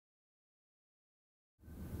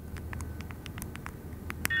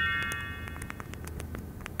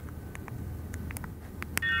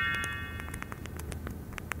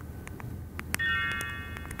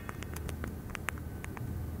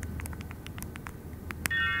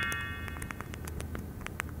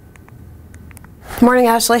Morning,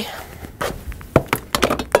 Ashley.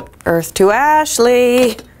 Earth to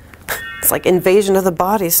Ashley. It's like Invasion of the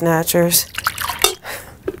Body Snatchers.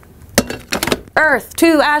 Earth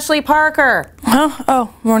to Ashley Parker. Huh?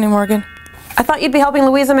 Oh, morning, Morgan. I thought you'd be helping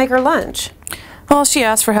Louisa make her lunch. Well, she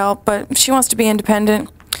asked for help, but she wants to be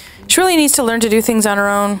independent. She really needs to learn to do things on her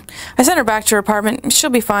own. I sent her back to her apartment.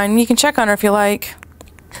 She'll be fine. You can check on her if you like.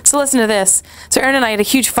 So listen to this. So Aaron and I had a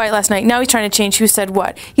huge fight last night. Now he's trying to change who said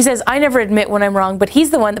what. He says, I never admit when I'm wrong, but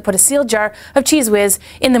he's the one that put a sealed jar of Cheese Whiz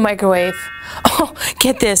in the microwave. Oh,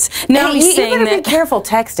 get this. Now Hey, he's saying you better that... be careful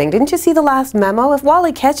texting. Didn't you see the last memo? If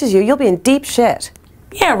Wally catches you, you'll be in deep shit.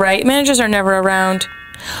 Yeah, right. Managers are never around.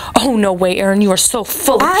 Oh, no way, Aaron. You are so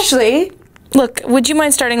foolish. Ashley! Look, would you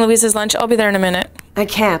mind starting Louisa's lunch? I'll be there in a minute. I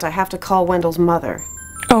can't. I have to call Wendell's mother.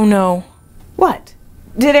 Oh, no. What?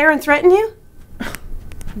 Did Aaron threaten you?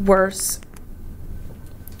 Worse.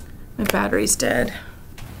 My battery's dead.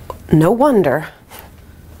 No wonder.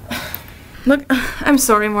 Look, I'm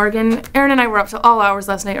sorry, Morgan. Aaron and I were up till all hours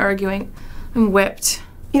last night arguing. I'm whipped.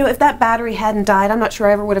 You know, if that battery hadn't died, I'm not sure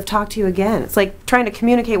I ever would have talked to you again. It's like trying to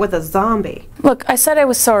communicate with a zombie. Look, I said I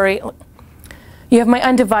was sorry. You have my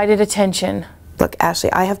undivided attention. Look, Ashley,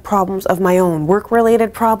 I have problems of my own,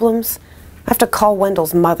 work-related problems. I have to call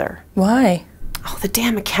Wendell's mother. Why? Oh, the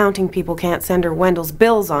damn accounting people can't send her Wendell's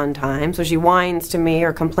bills on time, so she whines to me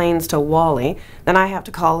or complains to Wally. Then I have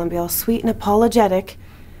to call and be all sweet and apologetic.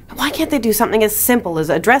 Why can't they do something as simple as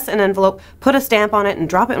address an envelope, put a stamp on it, and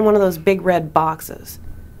drop it in one of those big red boxes?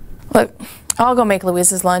 Look, I'll go make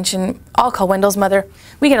Louisa's lunch, and I'll call Wendell's mother.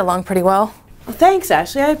 We get along pretty well. Well, thanks,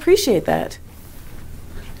 Ashley. I appreciate that.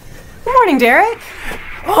 Good morning, Derek.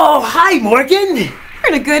 Oh, hi, Morgan.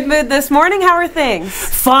 You're in a good mood this morning. How are things?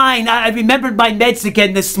 Fine. I remembered my meds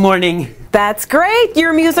again this morning. That's great.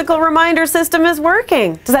 Your musical reminder system is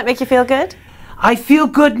working. Does that make you feel good? I feel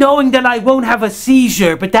good knowing that I won't have a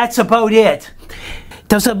seizure, but that's about it.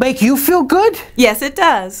 Does it make you feel good? Yes, it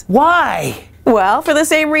does. Why? Well, for the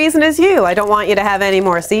same reason as you. I don't want you to have any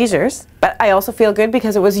more seizures. But I also feel good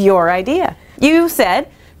because it was your idea. You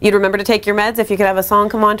said you'd remember to take your meds if you could have a song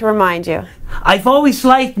come on to remind you. I've always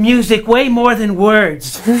liked music way more than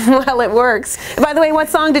words. Well, it works. By the way, what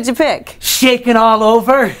song did you pick? Shaking all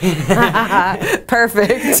over.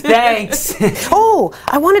 Perfect. Thanks. Oh,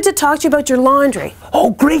 I wanted to talk to you about your laundry. Oh,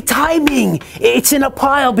 great timing. It's in a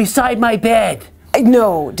pile beside my bed.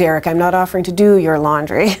 No, Derek, I'm not offering to do your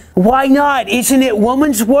laundry. Why not? Isn't it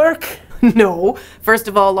woman's work? No. First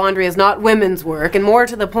of all, laundry is not women's work, and more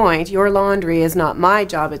to the point, your laundry is not my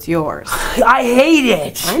job, it's yours. I hate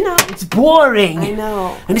it. I know. It's boring. I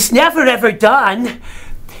know. And it's never ever done.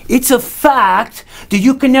 It's a fact that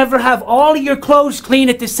you can never have all of your clothes clean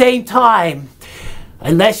at the same time.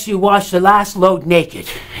 Unless you wash the last load naked.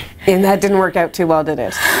 And that didn't work out too well, did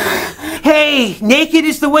it? Hey, naked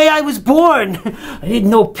is the way I was born. I didn't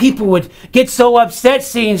know people would get so upset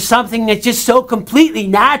seeing something that's just so completely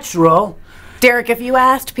natural. Derek, if you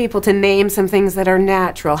asked people to name some things that are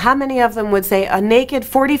natural, how many of them would say a naked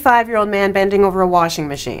 45-year-old man bending over a washing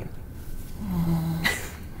machine?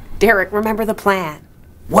 Derek, remember the plan.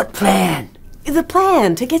 What plan? The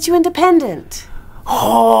plan to get you independent.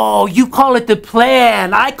 Oh, you call it the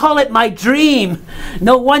plan. I call it my dream.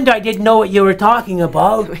 No wonder I didn't know what you were talking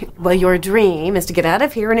about. Well, your dream is to get out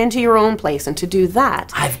of here and into your own place, and to do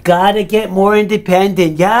that, I've got to get more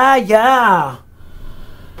independent. Yeah.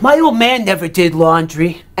 My old man never did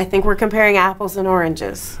laundry. I think we're comparing apples and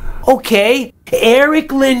oranges. Okay, Eric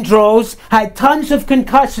Lindros had tons of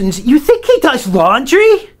concussions. You think he does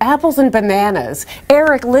laundry? Apples and bananas.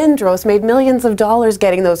 Eric Lindros made millions of dollars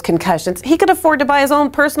getting those concussions. He could afford to buy his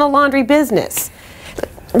own personal laundry business.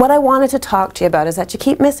 What I wanted to talk to you about is that you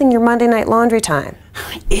keep missing your Monday night laundry time.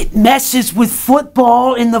 It messes with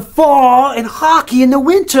football in the fall and hockey in the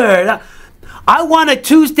winter. I want a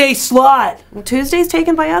Tuesday slot. Well, Tuesday's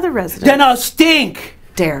taken by other residents. Then I'll stink.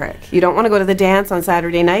 Derek, you don't want to go to the dance on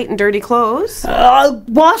Saturday night in dirty clothes? I'll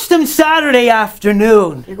watch them Saturday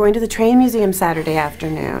afternoon. You're going to the train museum Saturday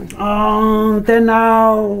afternoon. Then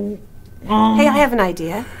I'll... Hey, I have an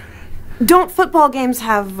idea. Don't football games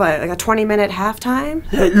have like a 20-minute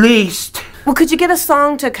halftime? At least. Well, could you get a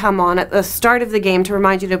song to come on at the start of the game to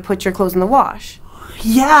remind you to put your clothes in the wash?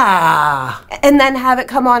 Yeah. And then have it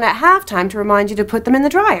come on at halftime to remind you to put them in the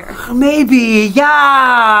dryer? Maybe,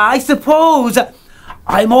 yeah, I suppose.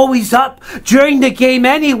 I'm always up during the game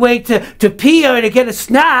anyway to pee or to get a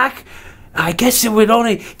snack. I guess it would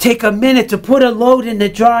only take a minute to put a load in the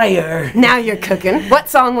dryer. Now you're cooking. What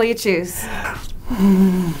song will you choose?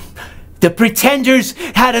 The Pretenders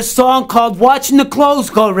had a song called Watching the Clothes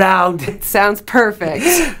Go Round. Sounds perfect.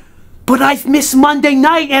 But I've missed Monday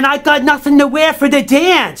night and I got nothing to wear for the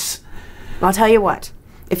dance. I'll tell you what.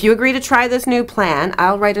 If you agree to try this new plan,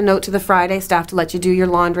 I'll write a note to the Friday staff to let you do your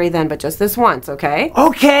laundry then, but just this once, okay?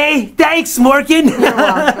 Okay, thanks, Morgan. You're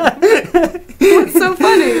welcome. What's so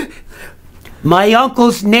funny? My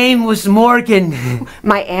uncle's name was Morgan.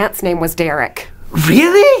 My aunt's name was Derek.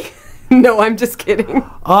 Really? No, I'm just kidding.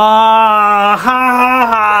 Ah,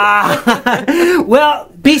 ha, ha. Well,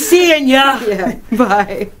 be seeing ya. Yeah,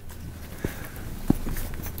 bye.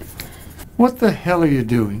 What the hell are you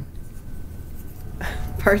doing?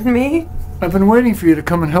 Pardon me? I've been waiting for you to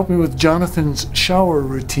come and help me with Jonathan's shower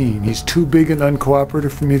routine. He's too big and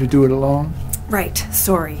uncooperative for me to do it alone. Right,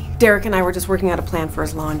 sorry. Derek and I were just working out a plan for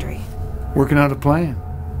his laundry. Working out a plan.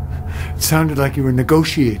 It sounded like you were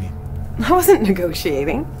negotiating. I wasn't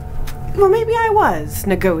negotiating. Well, maybe I was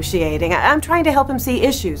negotiating. I'm trying to help him see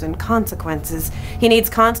issues and consequences. He needs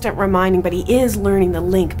constant reminding, but he is learning the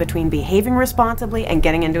link between behaving responsibly and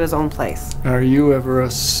getting into his own place. Are you ever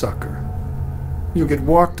a sucker? You'll get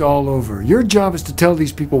walked all over. Your job is to tell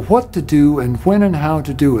these people what to do and when and how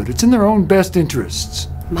to do it. It's in their own best interests.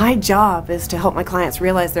 My job is to help my clients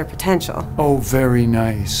realize their potential. Oh, very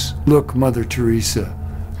nice. Look, Mother Teresa,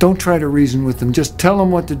 don't try to reason with them. Just tell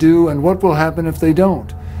them what to do and what will happen if they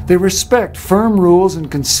don't. They respect firm rules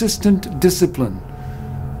and consistent discipline.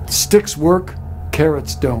 Sticks work,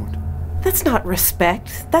 carrots don't. That's not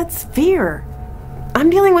respect, that's fear. I'm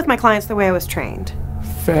dealing with my clients the way I was trained.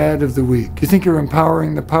 Fad of the week. You think you're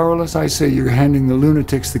empowering the powerless? I say you're handing the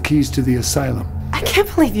lunatics the keys to the asylum. I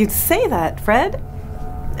can't believe you'd say that, Fred.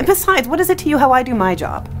 And besides, what is it to you how I do my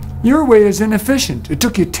job? Your way is inefficient. It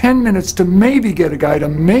took you 10 minutes to maybe get a guy to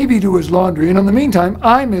maybe do his laundry, and in the meantime,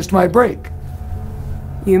 I missed my break.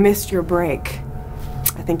 You missed your break.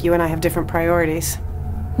 I think you and I have different priorities.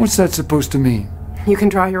 What's that supposed to mean? You can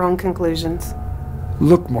draw your own conclusions.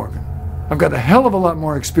 Look, Morgan, I've got a hell of a lot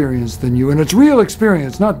more experience than you, and it's real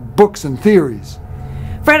experience, not books and theories.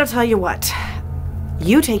 Fred, I'll tell you what.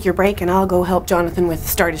 You take your break and I'll go help Jonathan with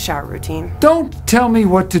start his shower routine. Don't tell me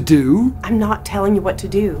what to do. I'm not telling you what to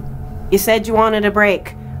do. You said you wanted a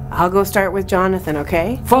break. I'll go start with Jonathan,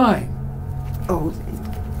 okay? Fine. Oh,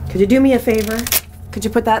 could you do me a favor? Could you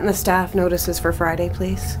put that in the staff notices for Friday,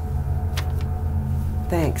 please?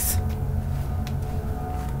 Thanks.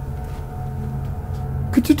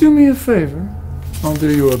 Could you do me a favor? I'll do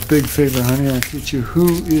you a big favor, honey. I'll teach you who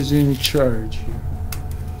is in charge here.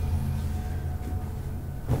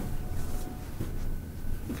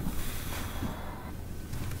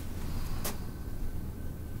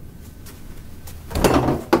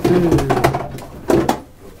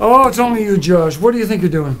 Oh, it's only you, Josh. What do you think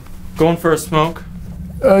you're doing? Going for a smoke?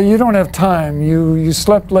 You don't have time. You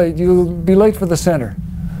slept late. You'll be late for the center.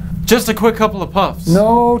 Just a quick couple of puffs.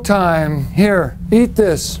 No time. Here, eat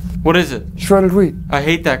this. What is it? Shredded wheat. I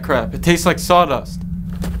hate that crap. It tastes like sawdust.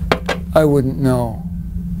 I wouldn't know.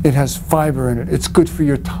 It has fiber in it. It's good for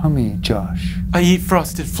your tummy, Josh. I eat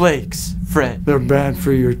Frosted Flakes, Fred. They're bad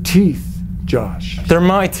for your teeth, Josh. They're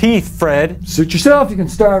my teeth, Fred. Suit yourself. You can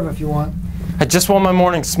starve if you want. I just want my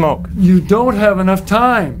morning smoke. You don't have enough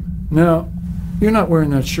time. No, you're not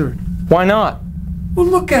wearing that shirt. Why not? Well,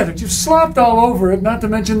 look at it. You've slopped all over it, not to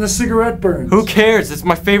mention the cigarette burns. Who cares? It's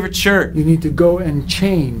my favorite shirt. You need to go and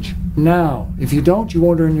change now. If you don't, you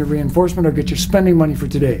won't earn your reinforcement or get your spending money for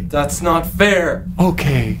today. That's not fair.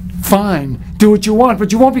 Okay, fine. Do what you want,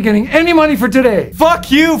 but you won't be getting any money for today. Fuck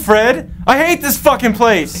you, Fred. I hate this fucking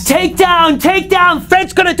place. Takedown! Takedown!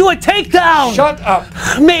 Fred's gonna do a takedown! Shut up.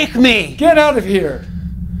 Make me! Get out of here.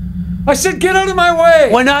 I said get out of my way.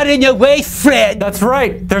 We're not in your way, Fred! That's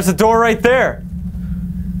right. There's a door right there.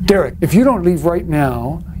 Derek, if you don't leave right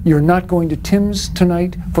now, you're not going to Tim's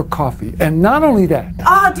tonight for coffee. And not only that.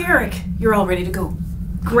 Ah, Derek, you're all ready to go.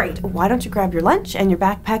 Great. Why don't you grab your lunch and your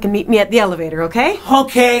backpack and meet me at the elevator, okay?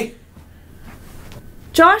 Okay.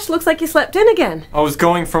 Josh, looks like you slept in again. I was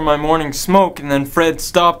going for my morning smoke and then Fred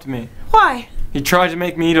stopped me. Why? He tried to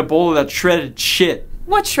make me eat a bowl of that shredded shit.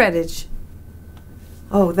 What shreddage?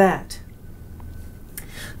 Oh, that.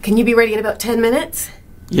 Can you be ready in about 10 minutes?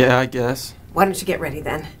 Yeah, I guess. Why don't you get ready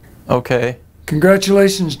then? Okay.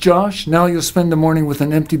 Congratulations, Josh. Now you'll spend the morning with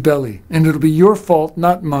an empty belly. And it'll be your fault,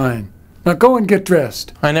 not mine. Now go and get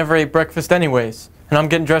dressed. I never ate breakfast anyways, and I'm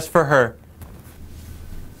getting dressed for her.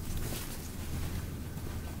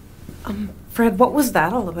 Fred, what was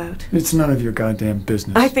that all about? It's none of your goddamn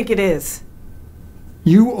business. I think it is.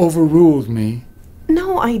 You overruled me.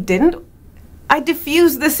 No, I didn't. I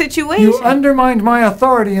diffused the situation. You undermined my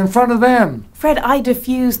authority in front of them. Fred, I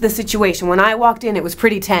diffused the situation. When I walked in, it was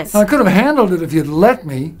pretty tense. I could have handled it if you'd let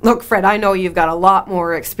me. Look, Fred, I know you've got a lot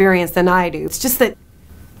more experience than I do. It's just that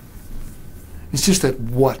It's just that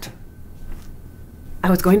what? I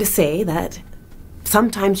was going to say that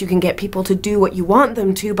sometimes you can get people to do what you want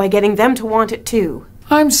them to by getting them to want it too.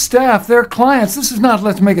 I'm staff, they're clients. This is not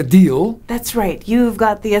let's make a deal. That's right, you've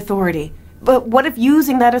got the authority. But what if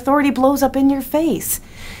using that authority blows up in your face?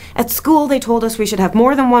 At school, they told us we should have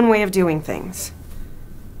more than one way of doing things.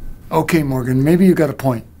 Okay, Morgan, maybe you got a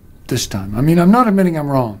point this time. I mean, I'm not admitting I'm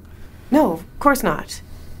wrong. No, of course not.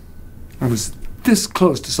 I was this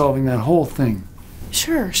close to solving that whole thing.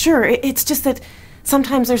 Sure. It's just that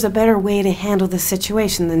sometimes there's a better way to handle the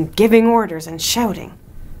situation than giving orders and shouting.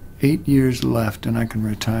 8 years left and I can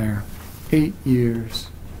retire. 8 years.